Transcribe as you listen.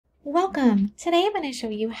Welcome! Today I'm going to show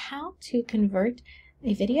you how to convert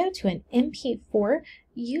a video to an MP4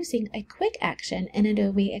 using a quick action in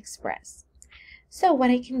Adobe Express. So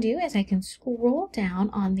what I can do is I can scroll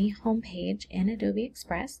down on the home page in Adobe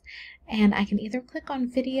Express and I can either click on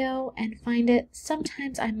video and find it.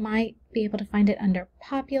 Sometimes I might be able to find it under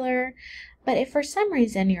popular, but if for some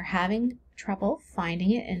reason you're having trouble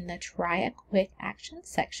finding it in the Try a Quick Action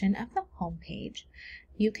section of the home page,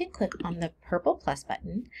 you can click on the purple plus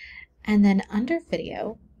button, and then under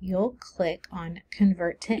video, you'll click on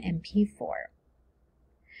Convert to MP4.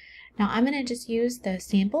 Now I'm going to just use the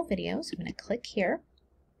sample video, so I'm going to click here,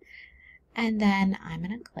 and then I'm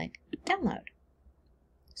going to click Download.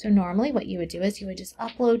 So normally what you would do is you would just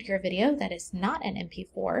upload your video that is not an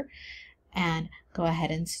MP4 and go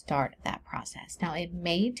ahead and start that process. Now it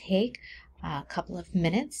may take a couple of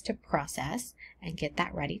minutes to process and get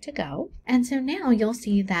that ready to go. And so now you'll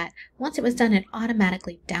see that once it was done, it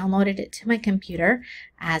automatically downloaded it to my computer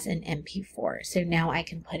as an MP4. So now I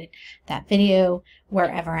can put that video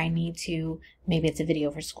wherever I need to. Maybe it's a video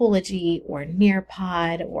for Schoology or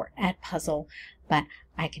Nearpod or Edpuzzle, but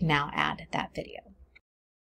I can now add that video.